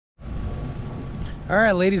All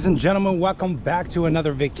right, ladies and gentlemen, welcome back to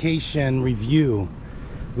another vacation review.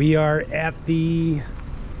 We are at the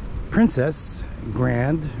Princess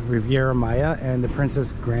Grand Riviera Maya and the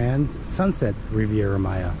Princess Grand Sunset Riviera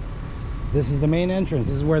Maya. This is the main entrance.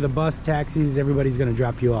 This is where the bus, taxis, everybody's gonna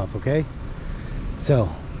drop you off, okay? So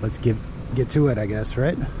let's get to it, I guess,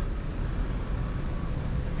 right?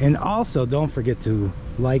 And also don't forget to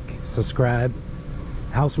like, subscribe.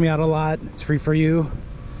 Helps me out a lot. It's free for you.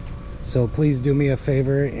 So please do me a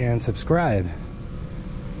favor and subscribe.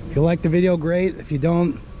 If you like the video, great. If you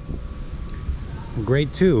don't,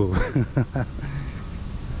 great too.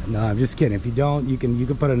 No, I'm just kidding. If you don't, you can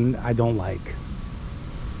put an I don't like.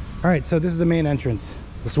 All right, so this is the main entrance.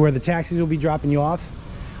 This is where the taxis will be dropping you off.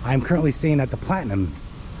 I'm currently staying at the Platinum.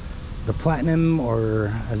 The Platinum,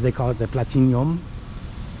 or as they call it, the Platinum.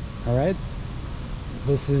 All right.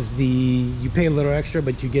 This is the, you pay a little extra,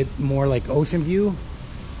 but you get more like ocean view.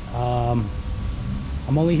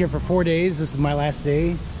 I'm only here for 4 days. This is my last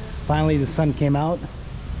day. Finally the sun came out.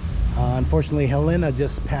 Unfortunately Helena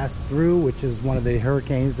just passed through, which is one of the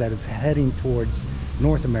hurricanes that is heading towards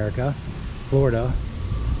North America, Florida.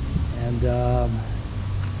 And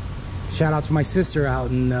shout out to my sister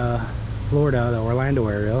out in Florida, the Orlando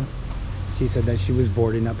area. She said that she was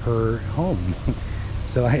boarding up her home.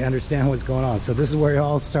 So I understand what's going on. So this is where it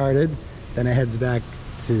all started. Then it heads back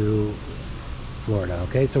to Florida.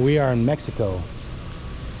 Okay, so we are in Mexico,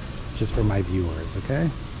 just for my viewers. Okay,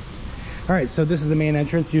 all right, so this is the main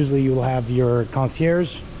entrance. Usually you will have your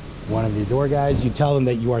concierge, one of the door guys. You tell them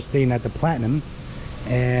that you are staying at the Platinum,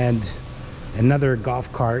 and another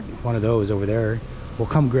golf cart, one of those over there, will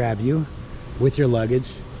come grab you with your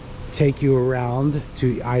luggage, take you around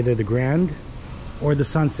to either the Grand or the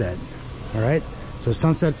Sunset. All right, so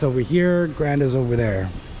Sunset's over here, Grand is over there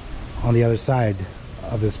on the other side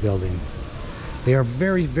of this building. They are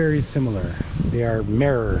very, very similar. They are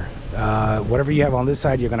mirror. Whatever you have on this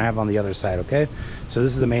side, you're gonna have on the other side, okay? So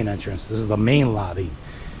this is the main entrance. This is the main lobby.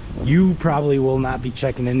 You probably will not be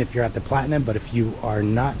checking in if you're at the Platinum, but if you are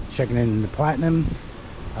not checking in the Platinum,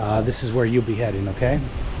 this is where you'll be heading, okay?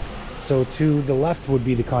 So to the left would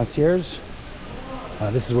be the concierge.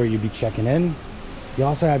 This is where you'll be checking in. You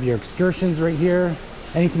also have your excursions right here.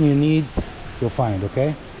 Anything you need, you'll find,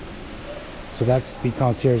 okay? So that's the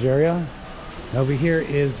concierge area. Over here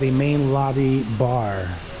is the main lobby bar.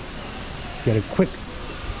 Let's get a quick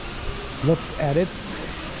look at it.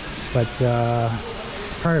 But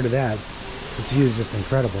prior to that, this view is just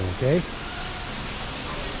incredible, okay?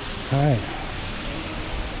 All right.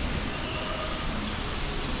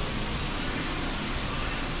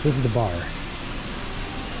 This is the bar.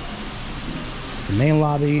 It's the main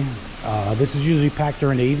lobby. This is usually packed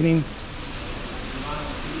during the evening.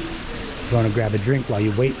 If you want to grab a drink while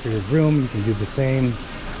you wait for your room, you can do the same.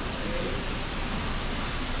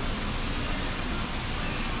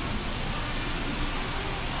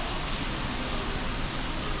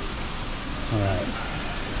 All right.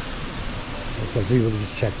 Looks like people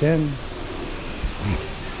just checked in.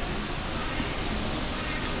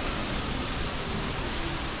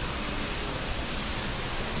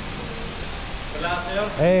 Hola, señor.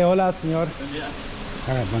 Hey, hola, señor.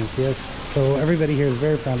 All right, buenos dias. So everybody here is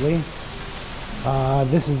very friendly.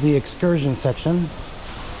 This is the excursion section.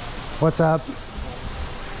 What's up?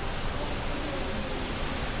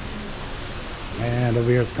 And over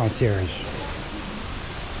here is concierge.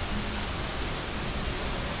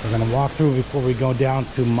 We're gonna walk through before we go down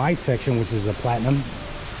to my section, which is the Platinum.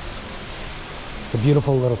 It's a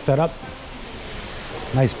beautiful little setup.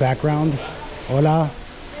 Nice background. Hola.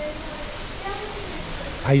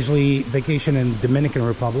 I usually vacation in Dominican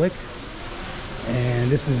Republic, and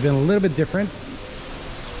this has been a little bit different.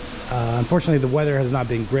 Unfortunately, the weather has not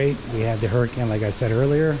been great. We had the hurricane, like I said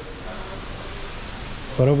earlier.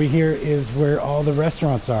 But over here is where all the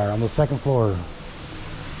restaurants are, on the second floor.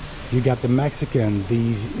 You got the Mexican,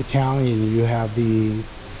 the Italian, you have the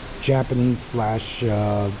Japanese slash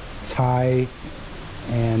Thai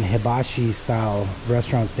and hibachi style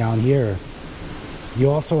restaurants down here.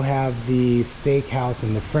 You also have the steakhouse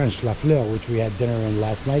and the French, La Fleur, which we had dinner in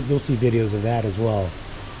last night. You'll see videos of that as well.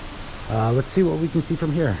 Let's see what we can see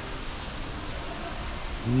from here.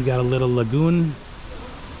 You got a little lagoon,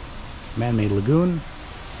 man-made lagoon.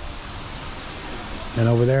 And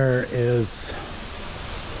over there is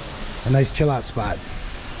a nice chill out spot.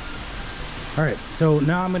 All right, so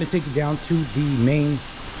now I'm gonna take you down to the main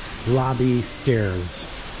lobby stairs.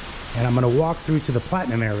 And I'm going to walk through to the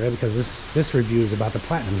Platinum area because this review is about the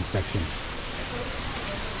Platinum section.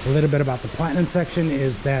 A little bit about the Platinum section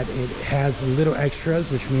is that it has little extras,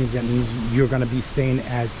 which means you're going to be staying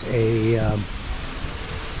at a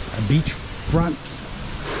beach front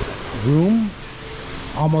room.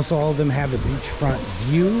 Almost all of them have a beachfront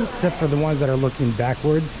view, except for the ones that are looking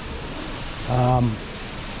backwards.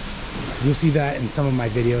 You'll see that in some of my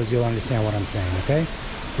videos. You'll understand what I'm saying, okay?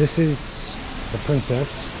 This is the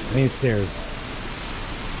Princess, main stairs.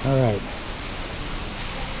 All right.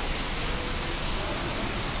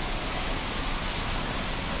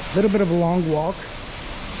 A little bit of a long walk.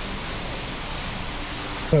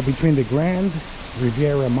 So between the Grand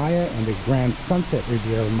Riviera Maya and the Grand Sunset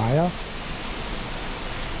Riviera Maya,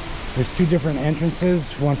 there's two different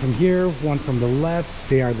entrances, one from here, one from the left.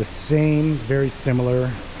 They are the same, very similar.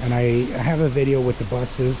 And I have a video with the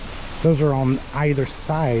buses. Those are on either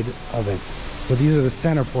side of it. So these are the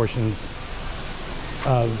center portions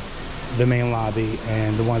of the main lobby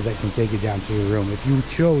and the ones that can take you down to your room. If you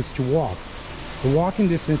chose to walk, the walking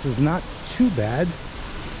distance is not too bad,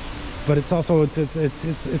 but it's also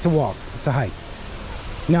it's a walk, it's a hike.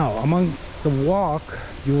 Now, amongst the walk,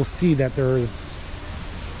 you will see that there's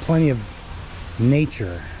plenty of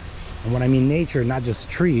nature. And when I mean nature, not just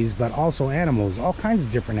trees, but also animals, all kinds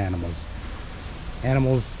of different animals.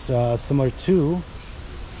 Animals similar to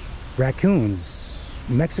raccoons,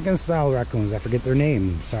 Mexican style raccoons. I forget their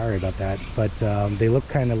name, sorry about that, but they look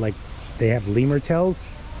kind of like, they have lemur tails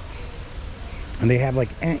and they have like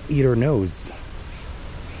anteater nose.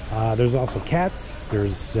 There's also cats,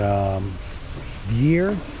 there's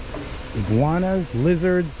deer, iguanas,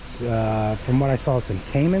 lizards, from what I saw, some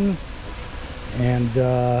caiman, and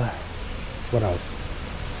what else?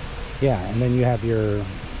 Yeah, and then you have your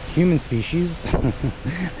human species.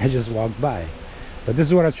 I just walked by, but this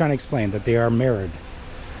is what I was trying to explain, that they are mirrored.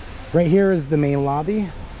 Right here is the main lobby.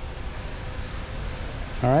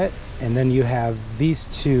 All right, and then you have these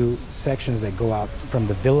two sections that go out from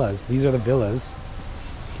the villas. These are the villas.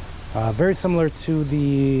 Very similar to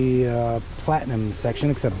the Platinum section,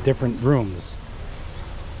 except different rooms.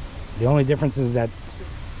 The only difference is that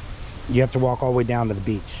you have to walk all the way down to the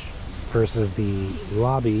beach versus the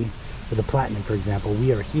lobby for the Platinum, for example.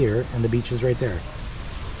 We are here and the beach is right there.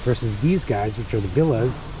 Versus these guys, which are the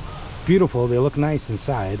villas, beautiful, they look nice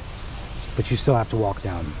inside, but you still have to walk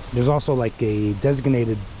down. There's also like a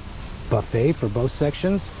designated buffet for both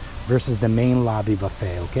sections versus the main lobby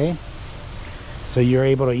buffet, okay? So you're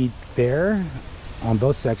able to eat there on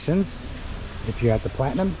both sections if you're at the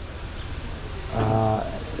Platinum,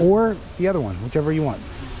 or the other one, whichever you want.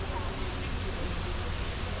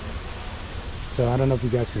 So I don't know if you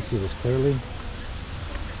guys can see this clearly.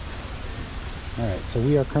 All right, so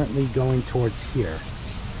we are currently going towards here.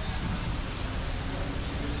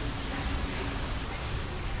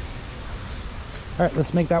 All right,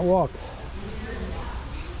 let's make that walk.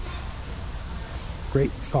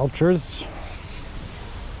 Great sculptures.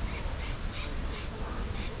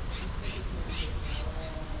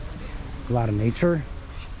 A lot of nature.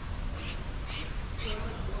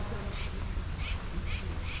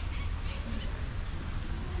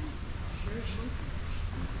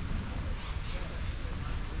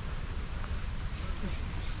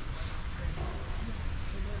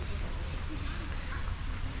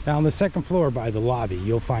 Now on the second floor by the lobby,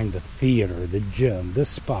 you'll find the theater, the gym, the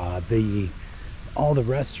spa, all the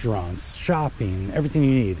restaurants, shopping, everything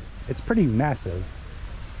you need. It's pretty massive.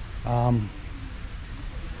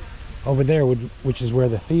 Over there, which is where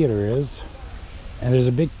the theater is, and there's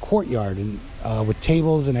a big courtyard and with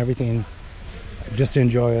tables and everything, just to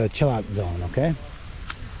enjoy a chill out zone. Okay,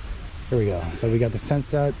 here we go. So we got the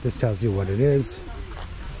sunset. This tells you what it is,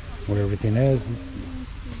 what everything is.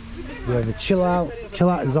 We have the chill out. Chill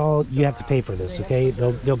out is all you have to pay for this. Okay,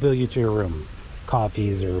 they'll bill you to your room,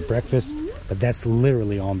 coffees or breakfast, but that's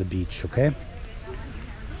literally on the beach. Okay.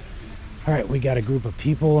 All right, we got a group of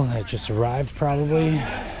people that just arrived probably.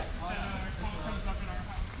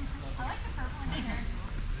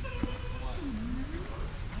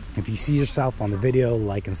 If you see yourself on the video,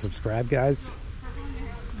 like and subscribe, guys.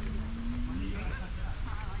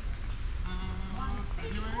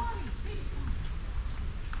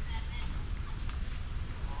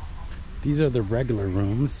 These are the regular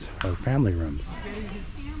rooms, or family rooms,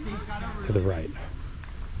 to the right.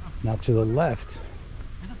 Now to the left,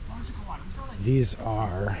 these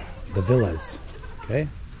are the villas, okay?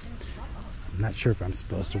 I'm not sure if I'm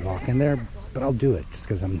supposed to walk in there, but I'll do it just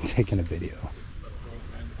because I'm taking a video.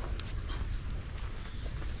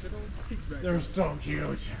 They're so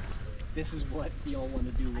cute. This is what y'all want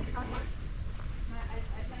to do with it.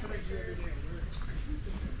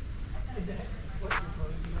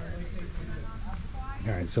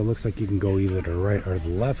 All right, so it looks like you can go either to the right or the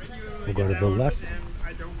left. We'll go to the left.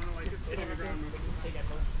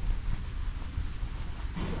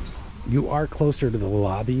 you are closer to the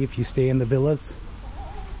lobby if you stay in the villas.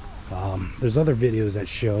 There's other videos that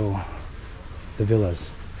show the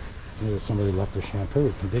villas. So somebody left their shampoo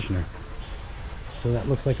or conditioner. So that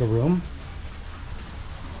looks like a room.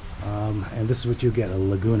 And this is what you get, a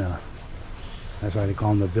laguna. That's why they call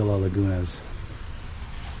them the Villa Lagunas.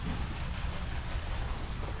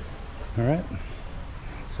 Alright,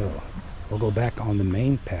 so we'll go back on the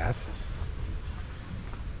main path.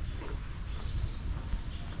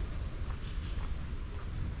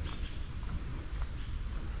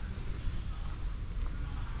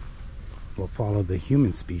 We'll follow the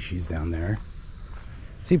human species down there.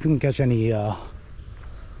 See if we can catch any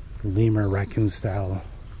lemur, raccoon style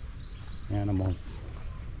animals.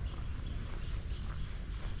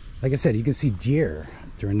 Like I said, you can see deer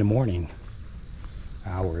during the morning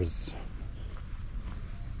hours.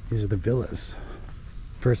 These are the villas,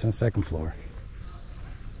 first and second floor.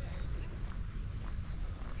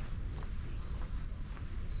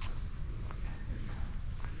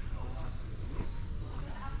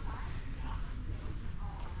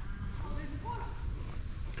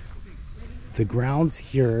 The grounds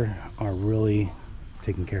here are really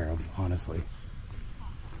taken care of, honestly.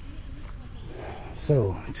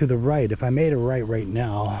 So to the right, if I made a right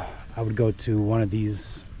now, I would go to one of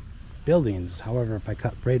these buildings. However, if I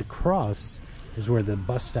cut right across is where the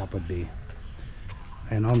bus stop would be.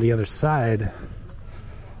 And on the other side,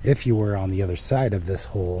 if you were on the other side of this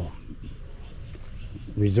whole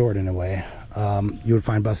resort in a way, you would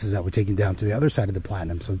find buses that would take you down to the other side of the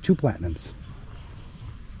Platinum. So 2 Platinums.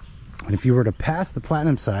 And if you were to pass the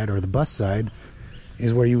Platinum side or the bus side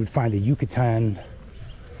is where you would find the Yucatan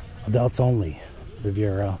adults only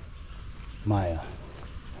Riviera Maya.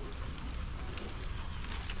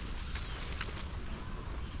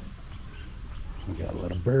 We got a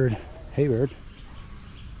little bird. Hey bird,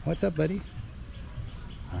 what's up, buddy?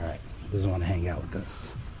 All right, doesn't want to hang out with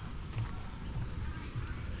us.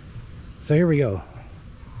 So here we go.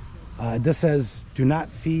 This says do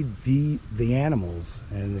not feed the animals,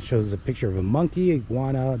 and it shows a picture of a monkey,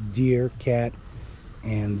 iguana, deer, cat,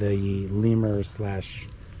 and the lemur slash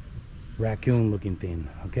raccoon looking thing.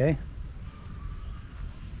 Okay,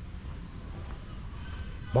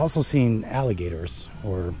 I've also seen alligators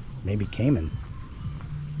or maybe caiman,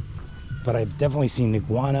 but I've definitely seen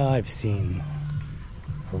iguana. I've seen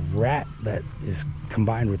a rat that is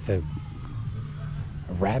combined with a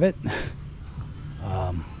rabbit.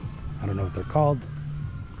 I don't know what they're called.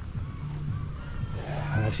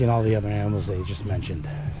 And I've seen all the other animals they just mentioned.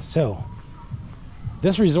 So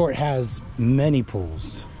this resort has many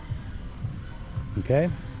pools. Okay,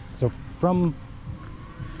 so from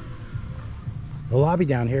the lobby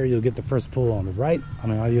down here, you'll get the first pool on the right. On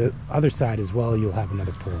the other side as well, you'll have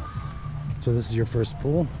another pool. So this is your first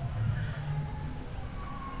pool.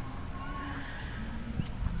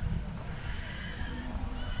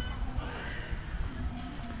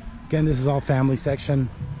 Again, this is all family section.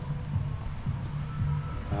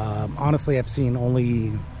 Honestly, I've seen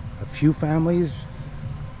only a few families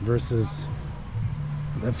versus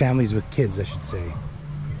families with kids, I should say,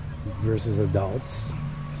 versus adults.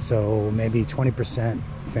 So maybe 20%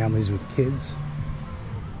 families with kids,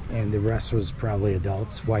 and the rest was probably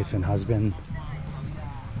adults, wife and husband.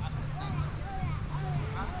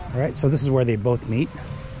 All right, so this is where they both meet.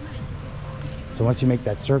 So once you make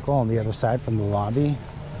that circle on the other side from the lobby,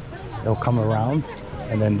 it'll come around,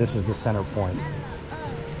 and then this is the center point,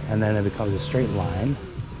 and then it becomes a straight line.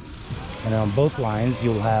 And on both lines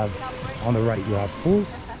you'll have, on the right you'll have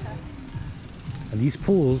pools, and these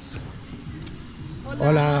pools,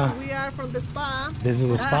 hola, we are from the spa. This is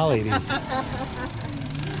the spa ladies.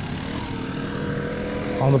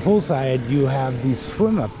 On the pool side you have these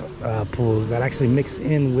swim up pools that actually mix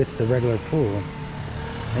in with the regular pool,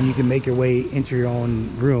 and you can make your way into your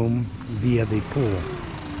own room via the pool,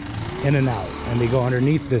 in and out, and they go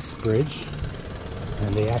underneath this bridge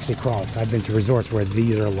and they actually cross. I've been to resorts where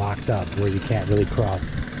these are locked up, where you can't really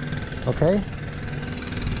cross. Okay,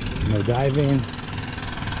 no diving.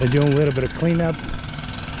 They're doing a little bit of cleanup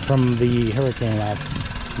from the hurricane last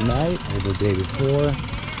night or the day before.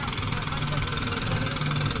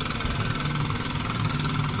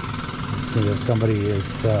 So that somebody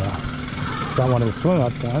is it's got one of the swim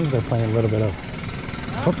up ones. They're playing a little bit of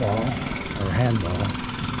football or handball.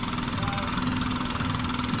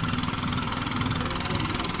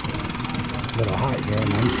 A little hot here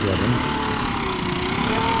and I'm sweating.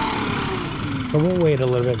 So we'll wait a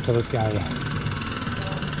little bit until this guy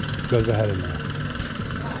goes ahead of me.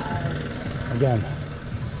 Again,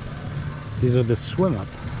 these are the swim up.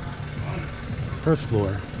 First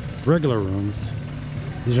floor, regular rooms.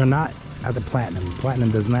 These are not at the Platinum.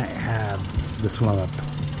 Platinum does not have the swim up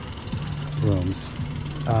rooms.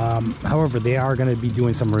 However, they are going to be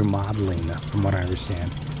doing some remodeling, from what I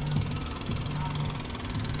understand.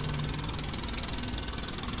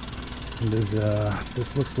 And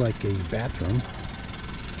this looks like a bathroom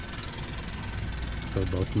for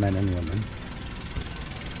both men and women.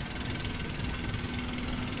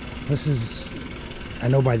 This is, I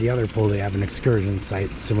know by the other pool they have an excursion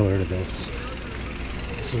site similar to this.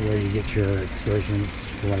 This is where you get your excursions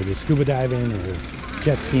if you want to do scuba diving or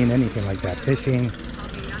jet skiing, anything like that, fishing.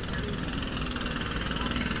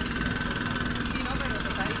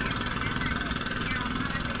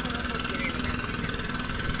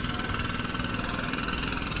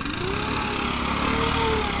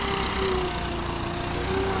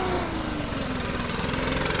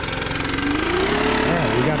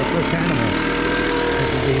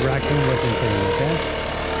 Looking thing, okay?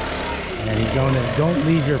 And he's going to, don't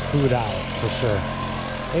leave your food out for sure.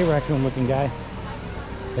 Hey, raccoon looking guy.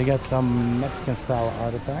 They got some Mexican style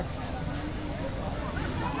artifacts,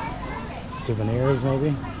 souvenirs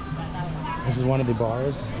maybe. This is one of the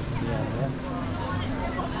bars. This is the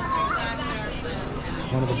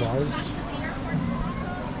one of the bars,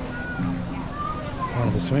 one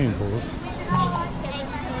of the swimming pools.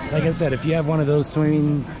 Like I said, if you have one of those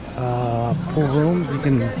swimming pool rooms, you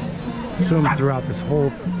can swim throughout this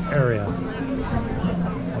whole area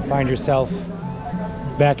and find yourself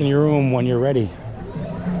back in your room when you're ready.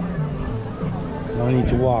 No need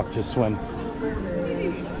to walk, just swim.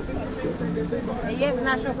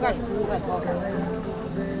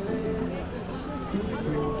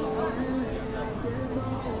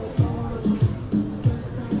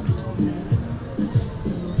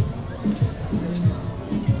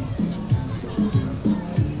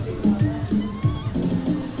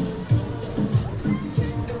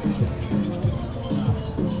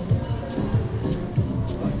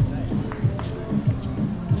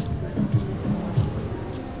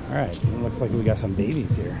 Alright, it looks like we got some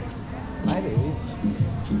babies here. Hi, babies.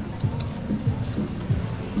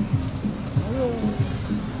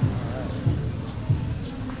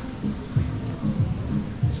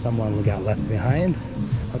 Someone we got left behind.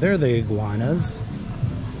 Oh, there are the iguanas.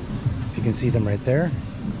 If you can see them right there.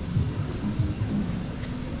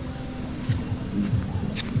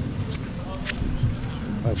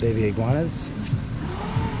 Oh, baby iguanas.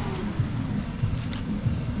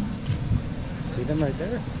 See them right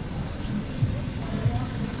there?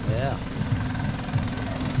 Yeah.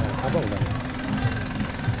 How about them?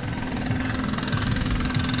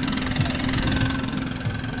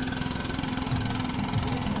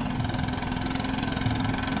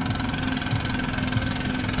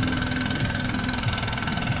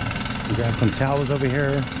 We got some towels over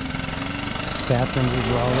here. Bathrooms as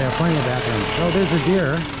well. They have plenty of bathrooms. Oh, there's a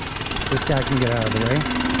deer. This guy can get out of the way.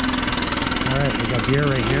 Alright, we got deer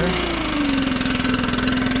right here.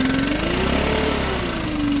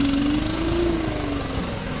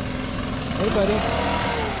 Hey, buddy.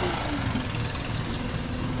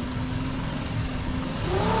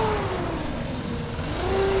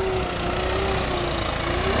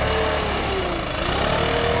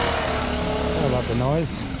 Sorry about the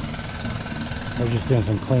noise. We're just doing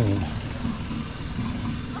some cleaning.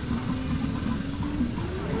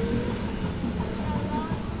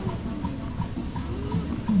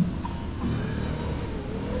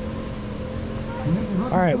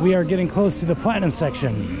 All right, we are getting close to the Platinum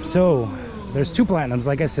section. So there's two Platinums,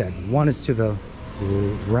 like I said. One is to the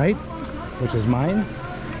right, which is mine,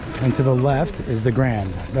 and to the left is the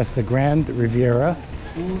Grand. That's the Grand Riviera.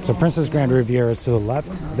 So Princess Grand Riviera is to the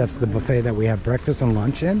left. That's the buffet that we have breakfast and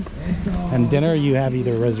lunch in. And dinner, you have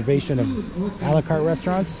either a reservation of a la carte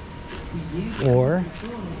restaurants or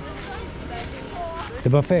the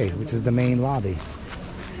buffet, which is the main lobby.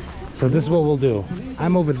 So this is what we'll do.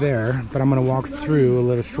 I'm over there, but I'm going to walk through a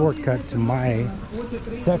little shortcut to my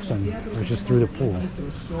section, which is through the pool.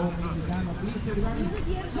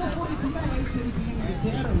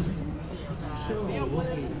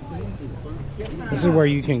 This is where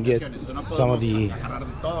you can get some of the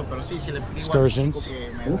excursions.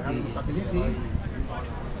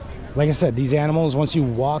 Like I said, these animals, once you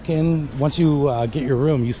walk in, once you get your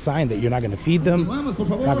room, you sign that you're not going to feed them,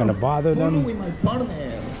 not going to bother them.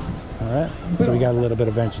 Alright, so we got a little bit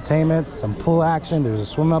of entertainment, some pool action. There's a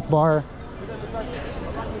swim up bar.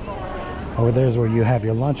 Over there's where you have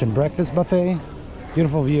your lunch and breakfast buffet.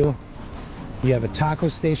 Beautiful view. You have a taco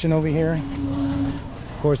station over here.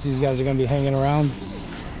 Of course, these guys are going to be hanging around.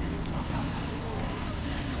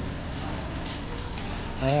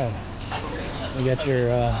 Alright, we got your,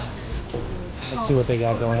 let's see what they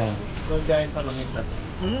got going on.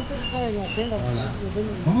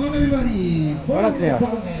 Hola, señor.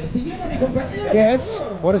 ¿Qué es?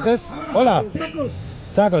 What is this? Hola.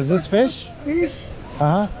 Tacos. Is this fish? Fish,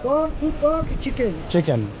 Uh-huh. corn, food corn, chicken.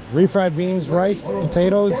 Chicken. Refried beans, rice,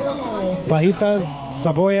 potatoes, fajitas,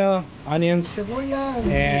 cebolla, onions, Cebolla,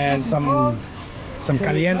 and some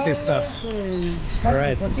caliente stuff. All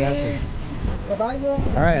right, fantastic. All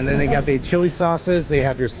right, and then they got the chili sauces. They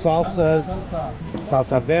have your salsas,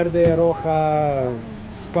 salsa verde, roja,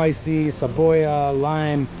 spicy, cebolla,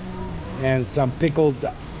 lime, and some pickled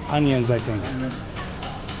onions, I think.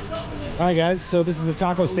 All right, guys, so this is the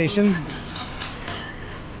taco station.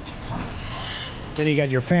 Then you got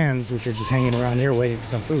your fans, which are just hanging around here waiting for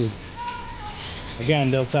some food.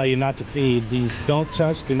 Again, they'll tell you not to feed these. Don't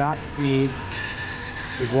touch, do not feed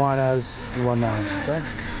iguanas and whatnot. Okay?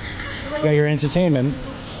 You got your entertainment.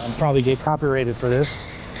 I'll probably get copyrighted for this.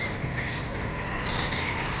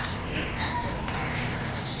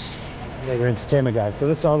 You got your entertainment guide. So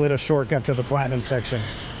this is our little shortcut to the platinum section.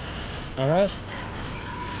 All right.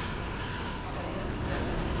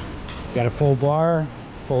 Got a full bar,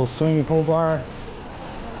 full swimming pool bar.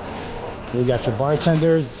 You got your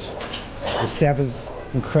bartenders. The staff is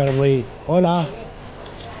incredibly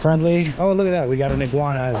friendly. Oh, look at that. We got an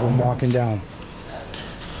iguana as we're walking down.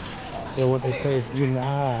 So what they say is do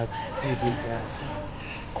not feed these guys.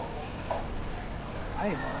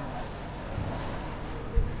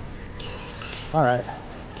 All right.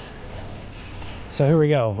 So here we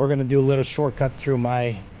go. We're gonna do a little shortcut through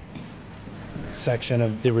my section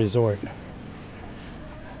of the resort.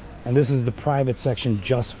 And this is the private section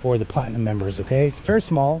just for the platinum members, okay? It's very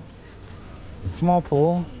small. It's a small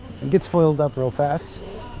pool. It gets filled up real fast.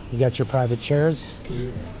 You got your private chairs.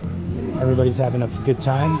 Everybody's having a good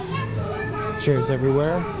time. Chairs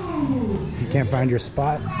everywhere. If you can't find your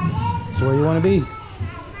spot, it's where you want to be.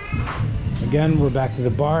 Again, we're back to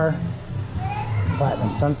the bar.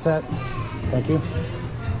 Platinum Sunset. Thank you.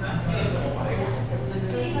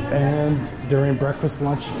 And during breakfast,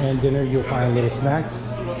 lunch, and dinner, you'll find little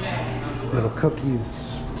snacks, little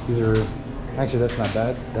cookies. These are, actually, that's not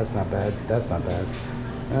bad. That's not bad. That's not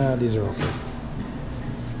bad. These are okay.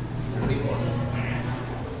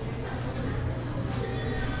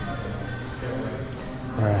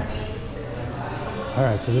 All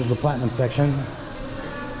right, so this is the platinum section.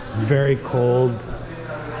 Very cold,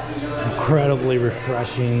 incredibly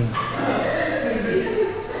refreshing,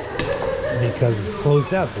 because it's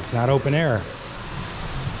closed up. It's not open air.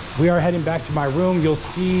 We are heading back to my room. You'll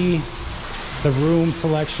see the room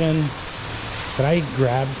selection that I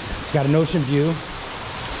grabbed. It's got an ocean view.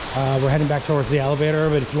 We're heading back towards the elevator,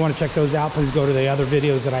 but if you want to check those out, please go to the other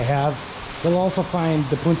videos that I have. You'll also find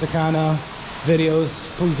the Punta Cana videos.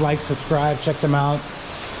 Please like, subscribe, check them out.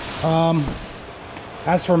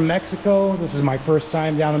 As for Mexico, this is my first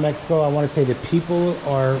time down in Mexico. I want to say the people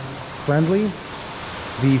are friendly.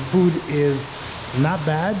 The food is not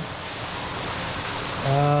bad.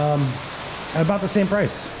 At about the same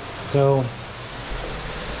price. So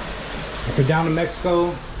if you're down in Mexico,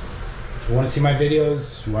 if you want to see my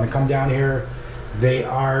videos, you want to come down here, they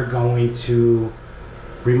are going to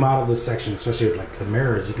remodel this section, especially with like the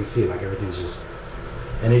mirrors. You can see like everything's just,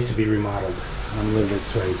 it needs to be remodeled. I'm a little bit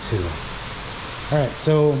sweaty too. All right,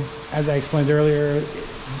 so as I explained earlier,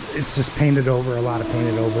 it's just painted over, a lot of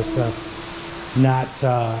painted over stuff. Not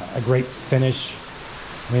a great finish.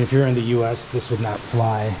 I mean, if you're in the US, this would not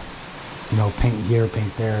fly. You know, paint here,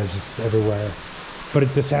 paint there, just everywhere.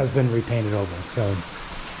 But this has been repainted over, so.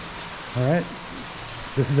 All right,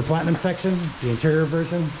 this is the platinum section, the interior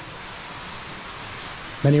version.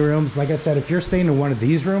 Many rooms. Like I said, if you're staying in one of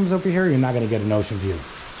these rooms over here, you're not gonna get an ocean view.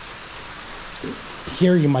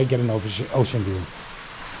 Here, you might get an ocean view.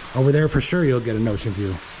 Over there, for sure, you'll get an ocean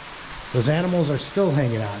view. Those animals are still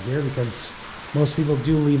hanging out here because most people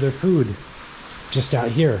do leave their food just out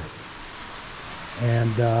here.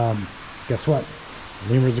 And guess what?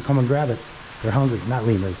 Lemurs will come and grab it. They're hungry. Not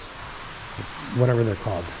lemurs. Whatever they're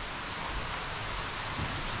called.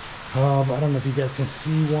 I don't know if you guys can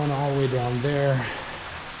see one all the way down there.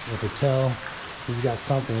 You can tell he's got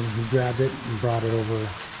something. He grabbed it and brought it over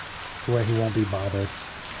to where he won't be bothered.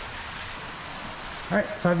 All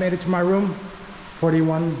right, so I've made it to my room,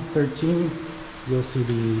 4113. You'll see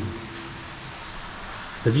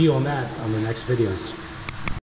the view on that on the next videos.